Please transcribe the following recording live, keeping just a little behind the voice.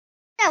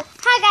So,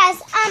 hi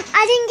guys,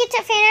 I didn't get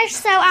to finish,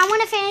 so I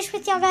want to finish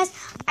with y'all guys.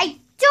 I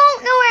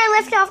don't know where I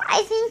left off.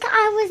 I think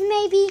I was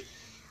maybe,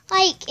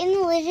 like, in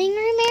the living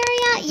room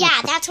area. Yeah,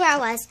 that's where I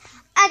was.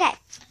 Okay,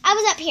 I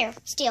was up here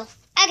still.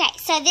 Okay,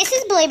 so this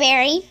is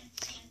Blueberry,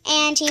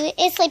 and she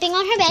is sleeping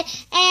on her bed,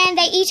 and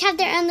they each have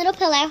their own little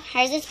pillow.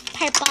 Hers is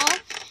purple,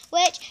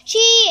 which she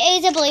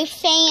is a blue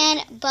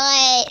fan,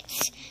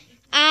 but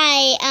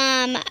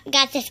I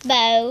got this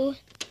bow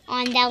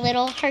on that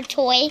little her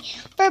toy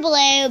for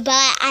blue,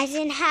 but I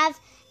didn't have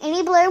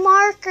any blue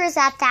markers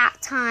at that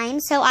time,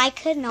 so I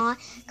could not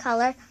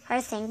color her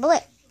thing blue.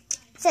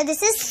 So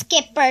this is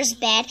Skipper's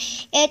bed.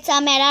 It's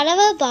made out of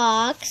a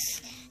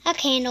box, a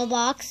candle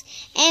box,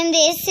 and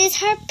this is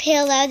her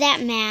pillow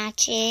that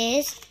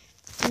matches.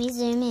 Let me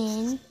zoom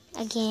in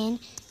again,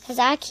 because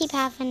I keep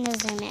having to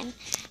zoom in.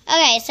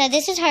 Okay, so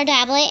this is her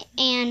tablet,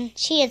 and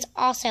she is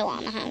also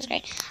on the home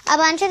screen. A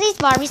bunch of these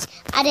Barbies,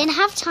 I didn't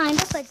have time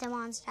to put them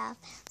on stuff,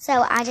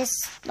 so I just,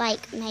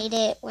 like, made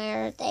it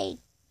where they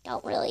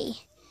don't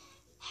really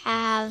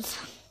have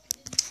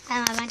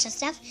a bunch of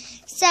stuff.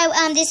 So,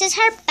 this is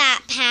her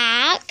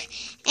backpack,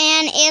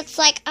 and it's,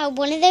 like,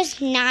 one of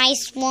those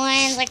nice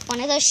ones, like,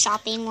 one of those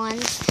shopping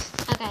ones.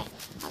 Okay,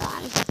 hold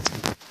on.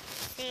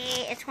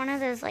 See, it's one of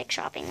those, like,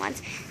 shopping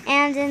ones.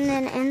 And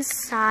then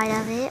inside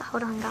of it,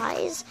 hold on,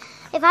 guys.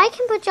 If I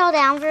can put y'all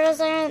down for a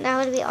second,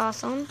 that would be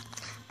awesome.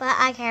 But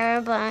I care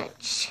a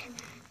bunch.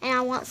 And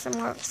I want some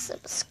more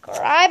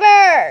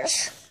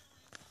subscribers.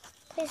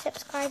 Please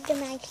subscribe to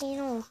my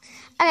channel.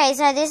 Okay,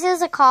 so this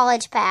is a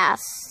college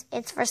pass.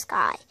 It's for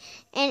Sky.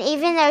 And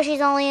even though she's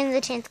only in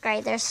the 10th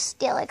grade, they're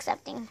still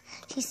accepting.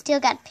 She's still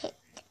got to pick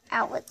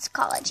out what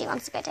college she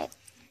wants to go to.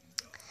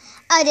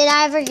 Oh, did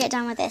I ever get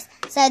done with this?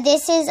 So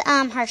this is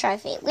her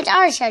trophy, which I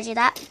already showed you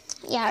that.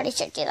 Yeah, I already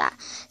showed you that.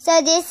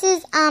 So this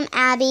is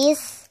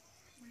Abby's.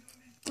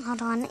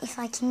 Hold on, if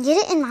I can get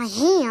it in my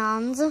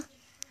hands.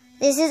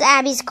 This is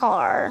Abby's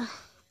car.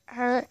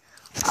 Her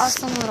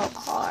awesome little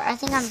car. I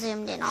think I'm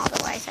zoomed in all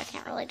the way, so I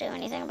can't really do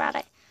anything about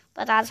it.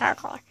 But that's her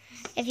car.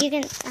 If you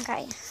can,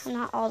 okay, I'm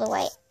not all the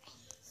way.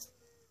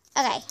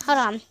 Okay, hold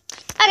on.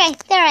 Okay,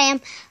 there I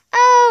am.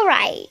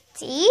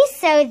 Alrighty,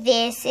 so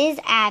this is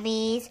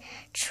Abby's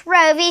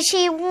trophy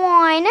she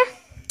won.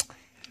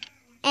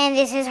 And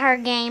this is her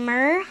Game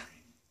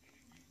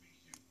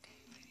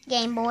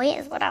Boy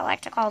is what I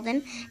like to call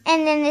them.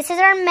 And then this is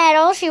her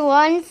medal. She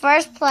won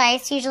first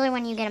place. Usually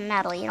when you get a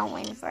medal, you don't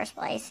win first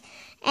place.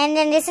 And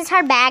then this is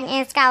her bag, and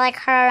it's got like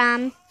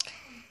her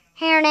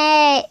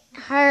hairnet,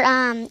 her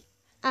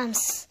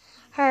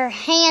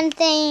hand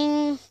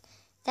thing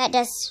that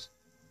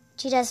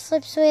she does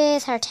flips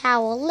with, her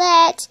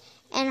towelette,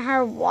 and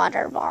her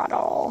water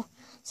bottle.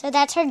 So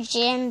that's her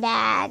gym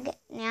bag.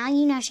 Now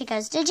you know she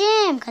goes to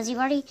gym because you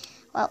already,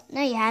 well,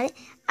 no, you had it.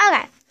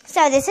 Okay,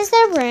 so this is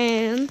the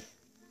room.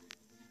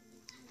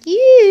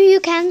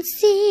 You can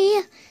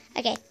see.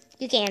 Okay,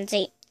 you can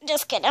see.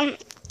 Just kidding.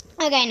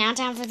 Okay, now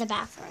time for the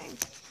bathroom.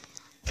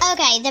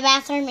 Okay, the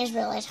bathroom is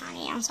really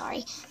tiny. I'm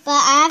sorry. But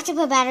I have to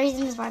put batteries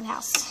in this Barbie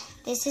house.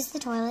 This is the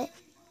toilet,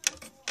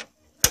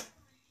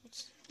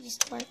 which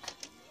used to work.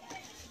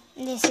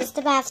 This is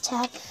the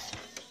bathtub.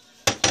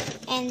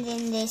 And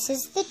then this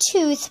is the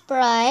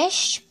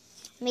toothbrush.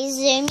 Let me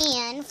zoom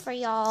in for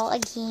y'all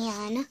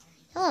again.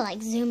 Y'all are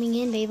like zooming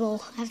in,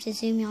 people. I have to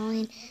zoom y'all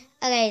in.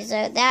 Okay,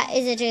 so that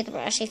is a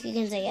toothbrush, if you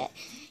can see it.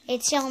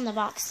 It's still in the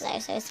box, though,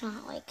 so it's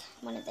not like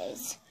one of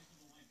those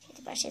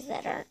toothbrushes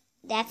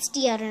that's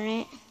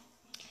deodorant.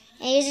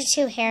 And these are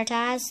 2 hair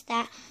ties.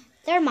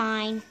 They're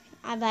mine,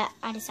 but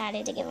I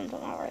decided to give them to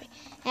my Rory.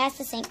 That's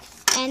the sink.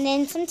 And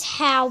then some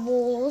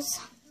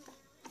towels.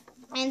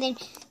 And then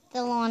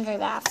the laundry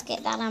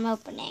basket that I'm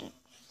opening.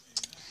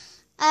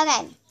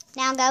 Okay,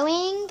 now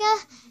going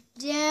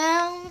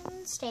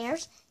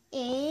downstairs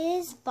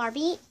is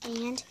Barbie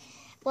and,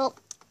 well,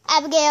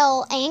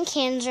 Abigail and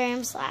Ken's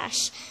room /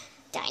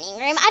 dining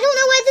room. I don't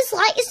know why this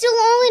light is still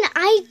on.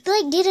 I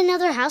did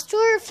another house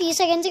tour a few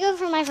seconds ago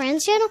from my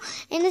friend's channel,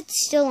 and it's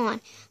still on.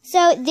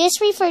 So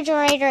this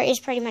refrigerator is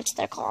pretty much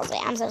their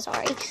closet. I'm so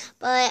sorry,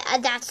 but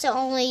that's the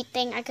only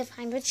thing I could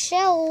find with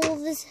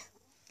shelves.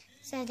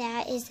 So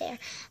that is there.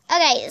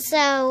 Okay,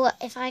 so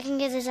if I can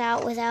get this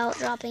out without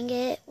dropping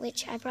it,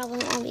 which I probably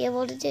won't be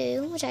able to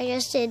do, which I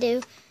just did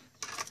do.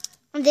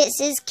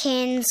 This is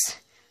Ken's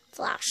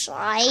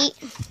flashlight.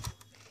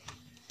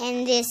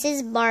 And this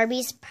is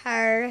Barbie's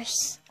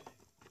purse.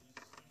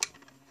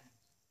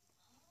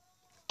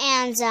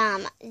 And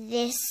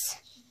this,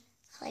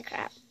 holy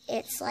crap,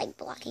 it's like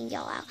blocking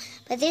y'all out.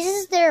 But this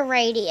is their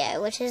radio,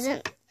 which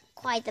isn't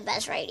quite the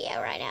best radio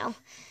right now.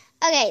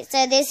 Okay,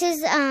 so this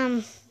is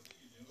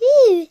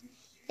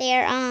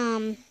their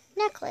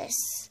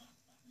necklace.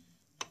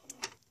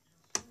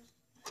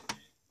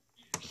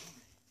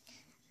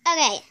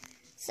 Okay,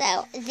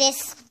 so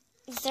this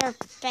is their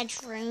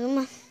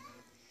bedroom.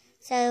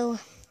 So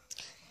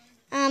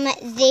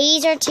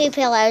these are 2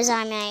 pillows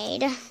I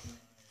made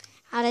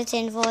out of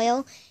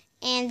tinfoil.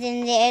 And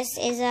then this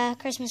is a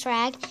Christmas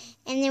rag.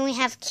 And then we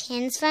have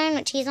Ken's phone,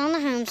 which he's on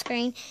the home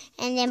screen.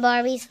 And then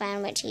Barbie's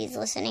phone, which he's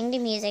listening to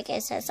music.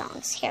 It says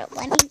songs. Here,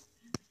 let me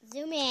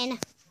zoom in.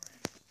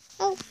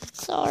 Oh,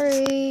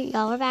 sorry.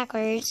 Y'all are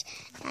backwards.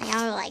 Now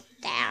y'all are like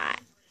that,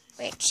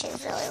 which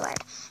is really weird.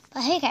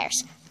 But who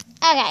cares?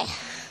 Okay.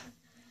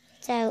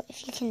 So,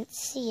 if you can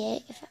see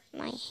it, if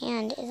my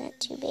hand isn't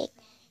too big.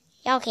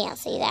 Y'all can't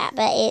see that,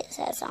 but it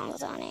says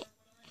songs on it.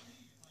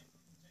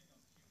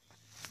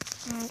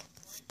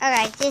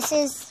 Okay, this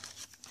is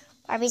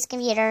Barbie's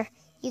computer.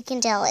 You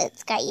can tell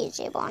it's got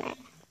YouTube on it.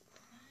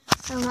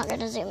 So I'm not going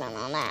to zoom in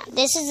on that.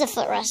 This is the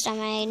footrest I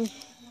made.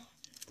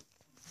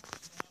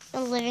 The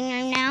living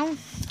room now.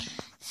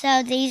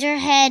 So these are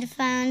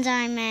headphones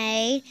I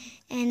made.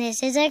 And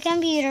this is a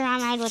computer I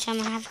made, which I'm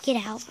going to have to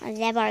get out of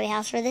that Barbie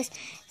house for this.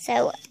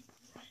 So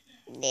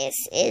this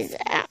is,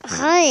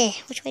 hi,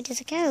 which way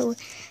does it go?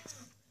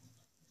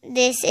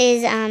 This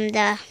is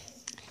the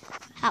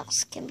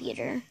house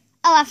computer.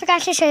 Oh, I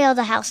forgot to show you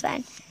the house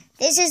phone.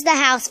 This is the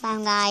house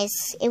phone,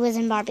 guys. It was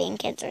in Barbie and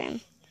Kid's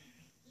room.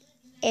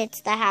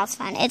 It's the house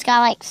phone. It's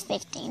got like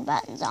 15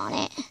 buttons on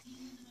it.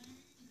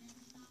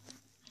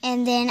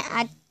 And then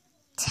a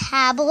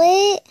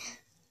tablet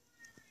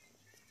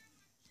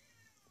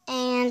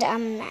and a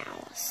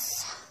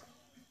mouse.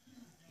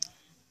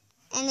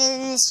 And then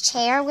this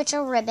chair, which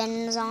are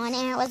ribbons on,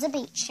 and it was a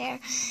beach chair.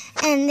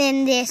 And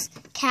then this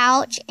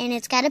couch, and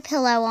it's got a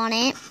pillow on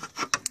it.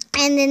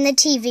 And then the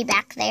TV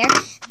back there.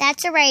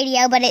 That's a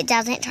radio, but it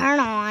doesn't turn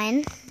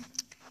on.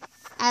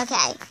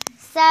 Okay.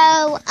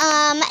 So,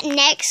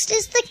 next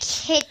is the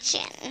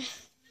kitchen.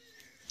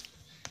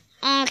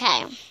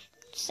 Okay.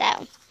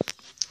 So,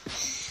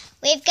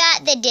 we've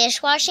got the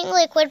dishwashing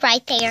liquid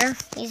right there.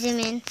 We zoom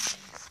in.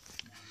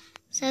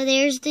 So,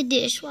 there's the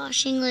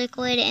dishwashing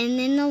liquid, and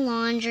then the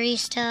laundry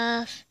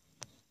stuff.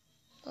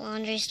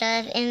 And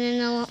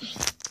then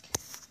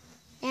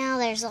now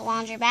there's the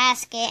laundry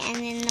basket, and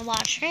then the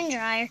washer and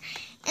dryer.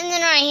 And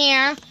then right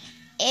here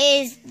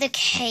is the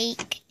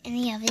cake in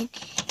the oven.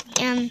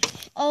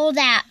 All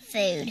that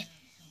food.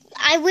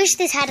 I wish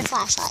this had a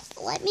flashlight.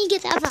 Let me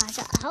get that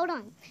flashlight. Hold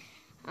on.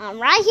 I'm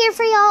right here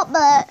for y'all,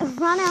 but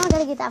right now I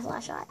gotta get that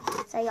flashlight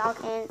so y'all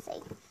can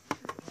see.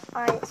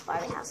 Or this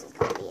Barbie house is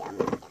gonna be a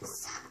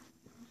mess.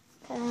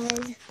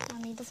 Because I'll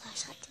need the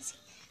flashlight to see.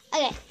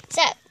 Okay,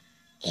 so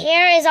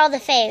here is all the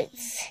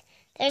foods.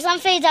 There's some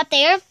foods up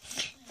there.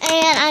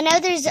 And I know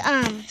there's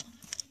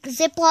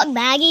Ziploc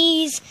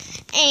baggies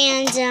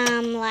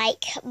and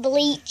like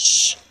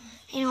bleach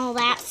and all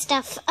that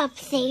stuff up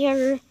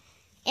there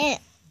and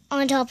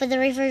on top of the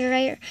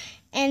refrigerator.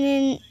 And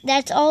then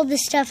that's all the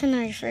stuff in the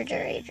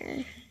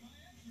refrigerator.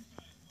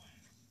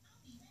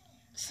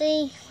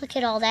 See, look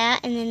at all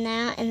that, and then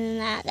that, and then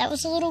that. That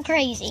was a little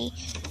crazy.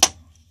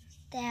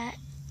 That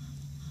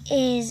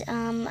is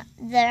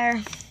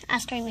their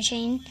ice cream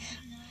machine.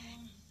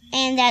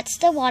 And that's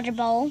the water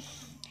bowl.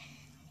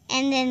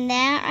 And then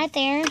that right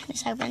there,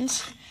 this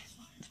opens,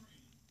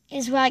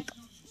 is like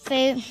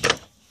food,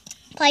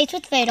 plates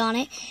with food on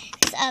it.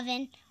 This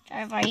oven, which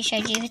I've already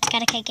showed you, it's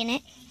got a cake in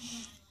it.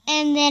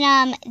 And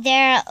then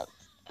there are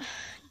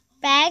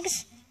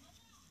bags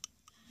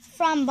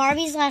from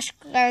Barbie's last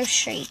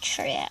grocery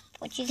trip,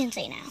 which you can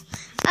see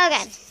now.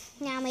 Okay,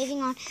 now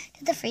moving on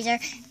to the freezer.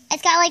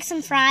 It's got like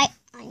some fries.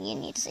 Oh, you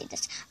need to see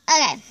this.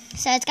 Okay,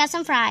 so it's got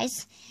some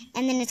fries,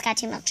 and then it's got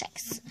 2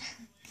 milkshakes.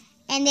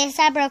 And this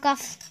I broke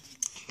off.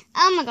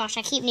 Oh my gosh,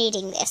 I keep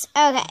needing this.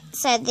 Okay,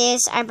 so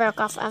this I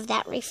broke off of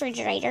that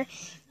refrigerator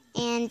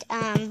and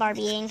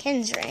Barbie and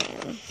Ken's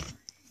room.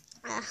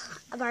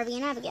 Barbie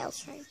and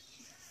Abigail's room.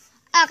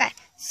 Okay,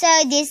 so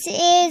this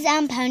is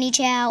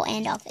Ponytail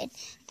and Dolphin.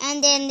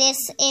 And then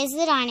this is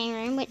the dining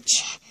room,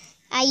 which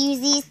I use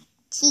these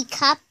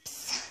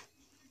teacups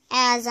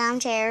as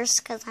chairs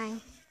because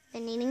I've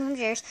been needing some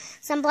chairs.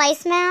 Some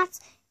placemats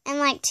and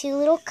like 2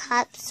 little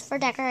cups for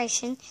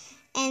decoration.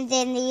 And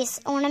then this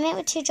ornament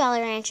with 2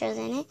 Jolly Ranchers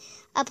in it.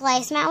 A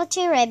placemat with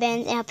 2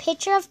 ribbons. And a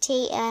pitcher of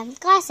tea,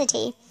 glass of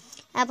tea.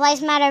 A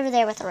placemat over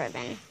there with a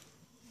ribbon.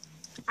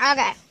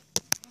 Okay.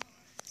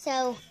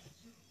 So,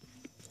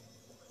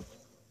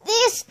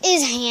 this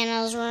is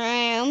Hannah's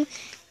room.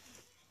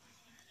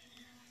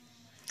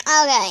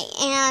 Okay,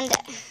 and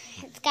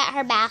it's got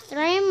her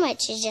bathroom,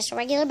 which is just a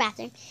regular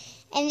bathroom.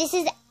 And this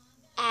is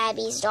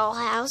Abby's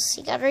dollhouse.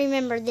 You gotta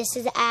remember, this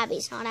is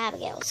Abby's, not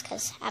Abigail's,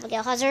 because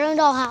Abigail has her own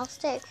dollhouse,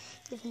 too.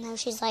 Even though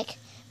she's like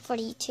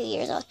 42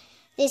 years old.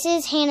 This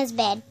is Hannah's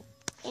bed.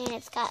 And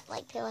it's got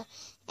like pillow.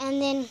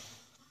 And then,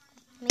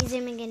 let me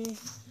zoom again.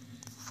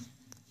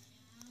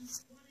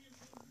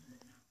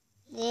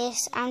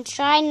 This, I'm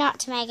trying not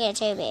to make it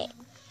too big.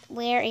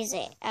 Where is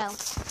it? Oh,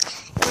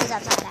 it was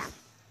upside down.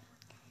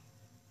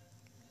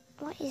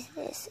 What is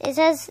this? It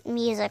says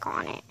music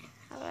on it.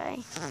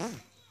 Okay.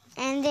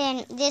 And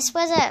then this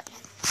was a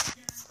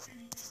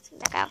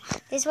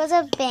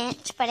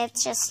bench, but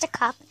it's just a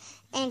cup.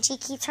 And she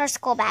keeps her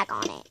school bag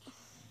on it.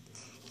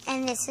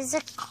 And this is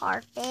a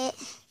carpet.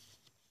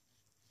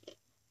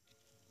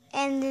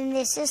 And then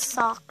this is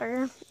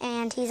soccer.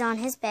 And he's on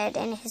his bed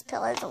and his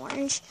pillow is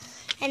orange.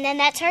 And then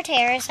that's her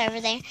terrace over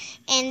there.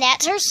 And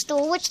that's her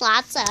stool, which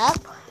lights up.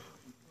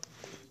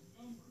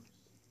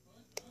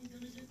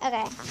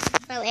 Okay,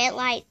 so it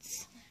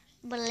lights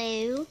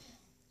blue.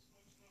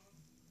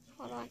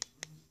 Hold on.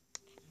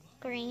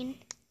 Green.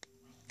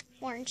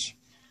 Orange.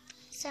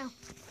 So,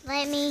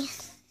 let me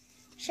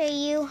show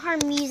you her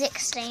music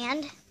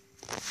stand.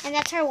 And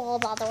that's her wall,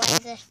 by the way,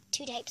 the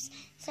 2 tapes.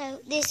 So,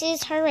 this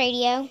is her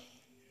radio.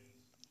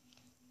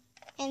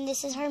 And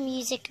this is her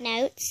music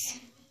notes.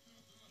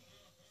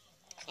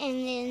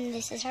 And then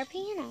this is her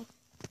piano.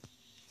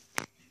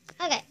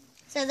 Okay,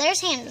 so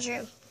there's Hannah's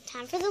room.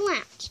 Time for the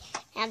lounge.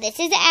 Now, this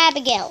is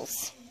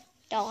Abigail's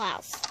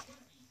dollhouse.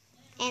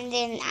 And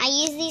then I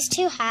use these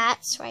 2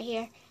 hats right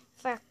here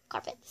for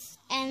carpets.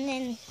 And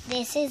then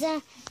this is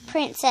a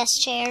princess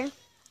chair.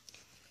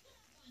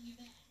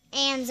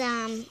 And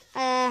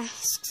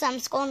some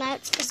school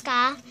notes for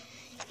Sky.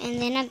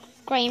 And then a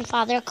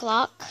grandfather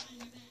clock.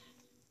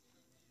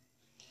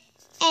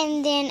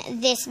 And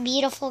then this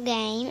beautiful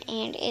game,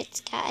 and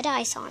it's got a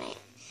dice on it.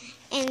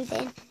 And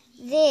then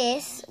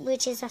this,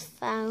 which is a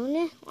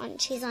phone,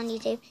 she's on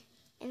YouTube.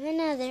 And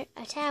then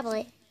a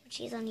tablet, which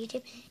she's on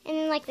YouTube. And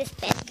then like this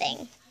bed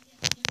thing.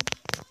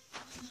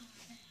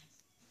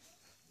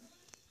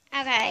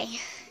 Okay.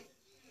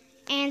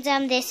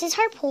 And this is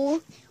her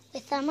pool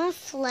with a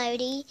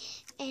floaty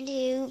and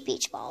 2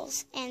 beach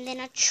balls. And then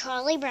a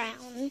Charlie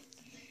Brown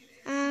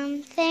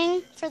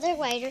thing for the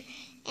waiter.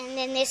 And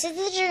then this is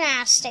the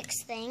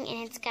gymnastics thing,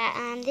 and it's got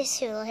this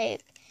hula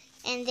hoop.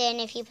 And then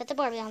if you put the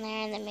Barbie on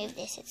there and then move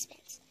this, it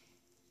spins.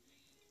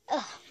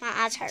 Ugh, my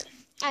eyes hurt.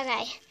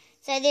 Okay,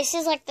 so this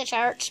is like the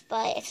church,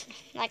 but it's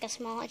like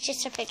it's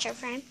just a picture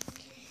frame.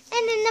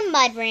 And then the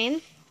mud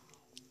room.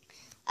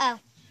 Oh,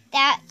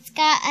 that's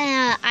got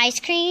an ice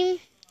cream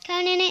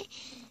cone in it,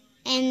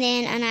 and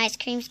then an ice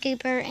cream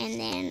scooper, and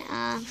then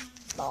a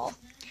bowl.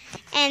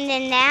 And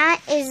then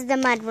that is the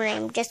mud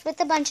room, just with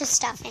a bunch of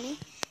stuff in it.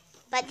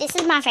 But this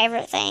is my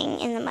favorite thing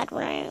in the mud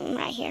room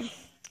right here.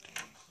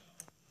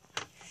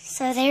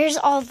 So there's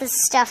all this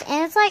stuff.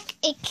 And it's like,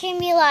 it can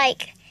be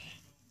like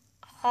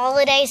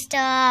holiday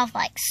stuff,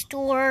 like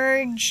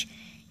storage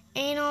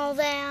and all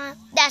that.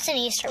 That's an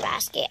Easter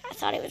basket. I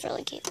thought it was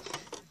really cute.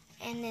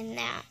 And then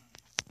that.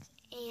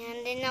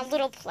 And then a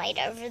little plate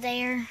over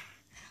there.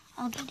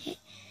 I'll get it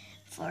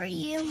for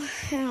you.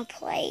 A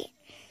plate.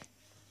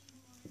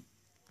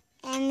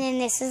 And then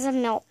this is a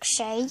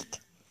milkshake.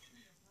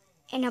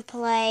 And a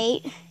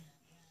plate,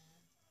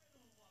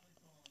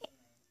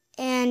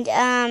 and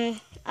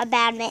a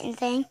badminton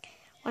thing,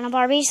 one of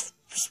Barbie's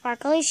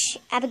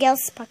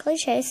Abigail's sparkly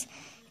shoes,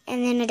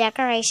 and then a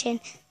decoration,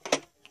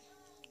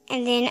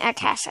 and then a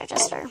cash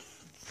register.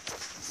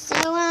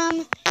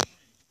 So,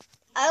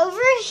 over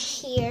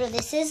here,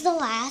 this is the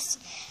last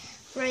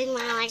room,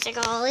 I like to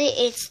call it.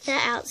 It's the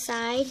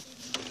outside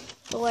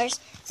doors.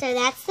 So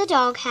that's the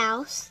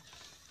doghouse,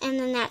 and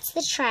then that's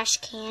the trash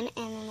can,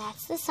 and then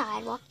that's the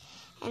sidewalk.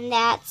 And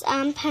that's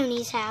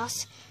Pony's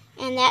house.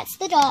 And that's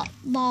the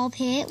ball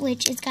pit,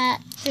 which has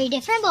got 3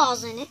 different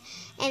balls in it.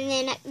 And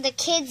then the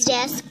kid's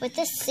desk with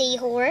the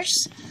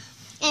seahorse.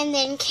 And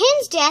then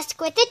Ken's desk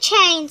with the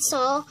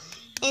chainsaw.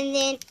 And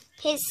then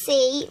his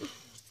seat.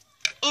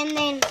 And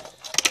then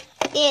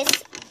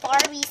this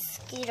Barbie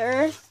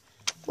scooter,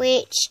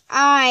 which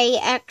I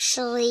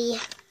actually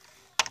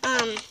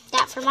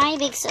got for my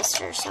big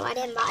sister, so I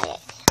didn't buy it.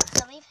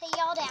 So let me put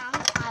y'all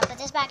down. I'll put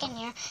this back in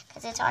here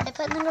because it's hard to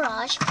put in the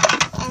garage.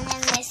 And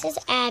then this is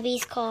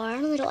Abby's car,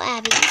 little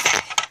Abby's.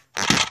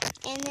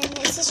 And then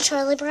this is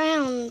Charlie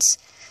Brown's,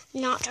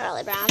 not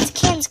Charlie Brown's,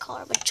 Ken's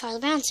car with Charlie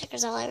Brown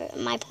stickers all over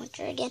my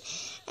pointer again.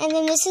 And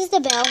then this is the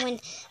bell. When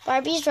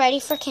Barbie's ready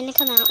for Ken to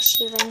come out,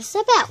 she rings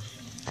the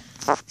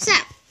bell. So,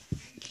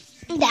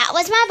 that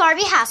was my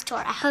Barbie house tour.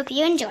 I hope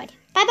you enjoyed.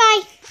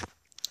 Bye-bye.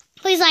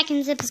 Please like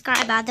and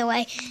subscribe, by the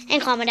way,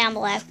 and comment down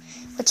below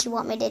what you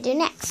want me to do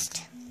next.